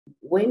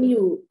when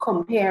you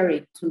compare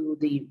it to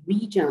the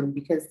region,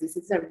 because this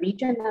is a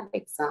regional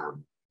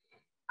exam,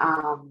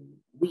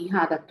 we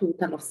had a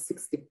total of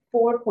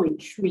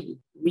 64.3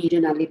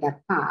 regionally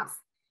that passed.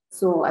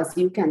 So as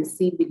you can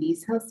see,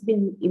 Belize has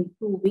been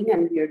improving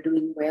and we are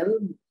doing well,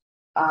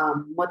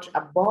 much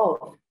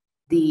above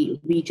the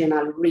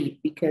regional rate,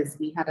 because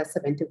we had a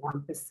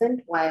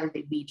 71%, while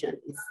the region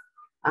is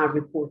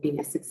reporting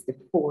a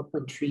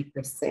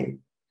 64.3%.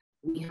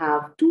 We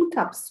have two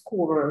top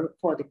scorers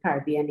for the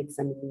Caribbean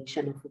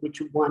examination, of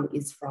which one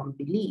is from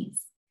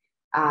Belize.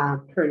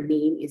 Her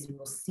name is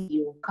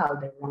Rocio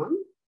Calderon,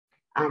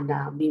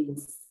 and we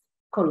must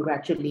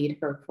congratulate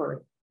her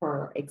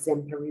for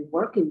exemplary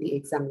work in the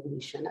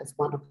examination as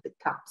one of the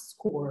top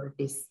scorers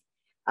this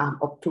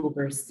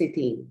October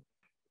sitting.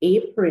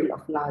 April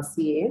of last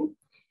year,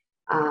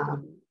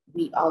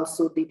 we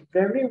also did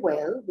very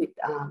well with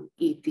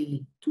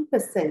 82%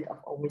 of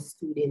our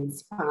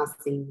students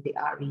passing the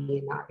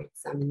RENR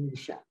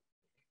examination.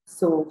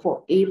 So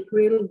for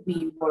April,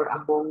 we were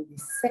among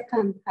the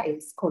second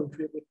highest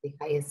country with the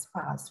highest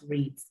pass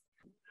rates.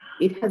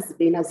 It has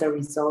been as a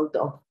result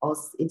of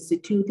us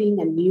instituting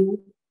a new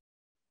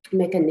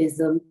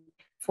mechanism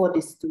for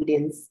the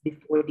students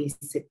before they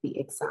sit the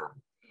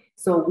exam.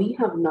 So we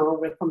have now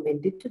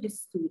recommended to the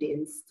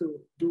students to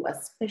do a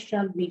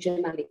special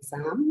regional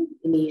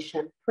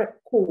examination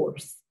prep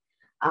course.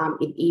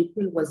 In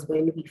April was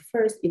when we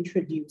first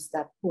introduced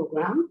that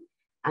program,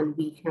 and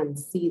we can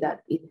see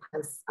that it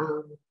has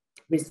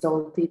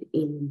resulted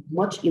in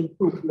much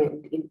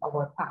improvement in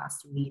our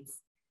pass rates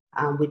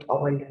with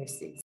our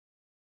nurses.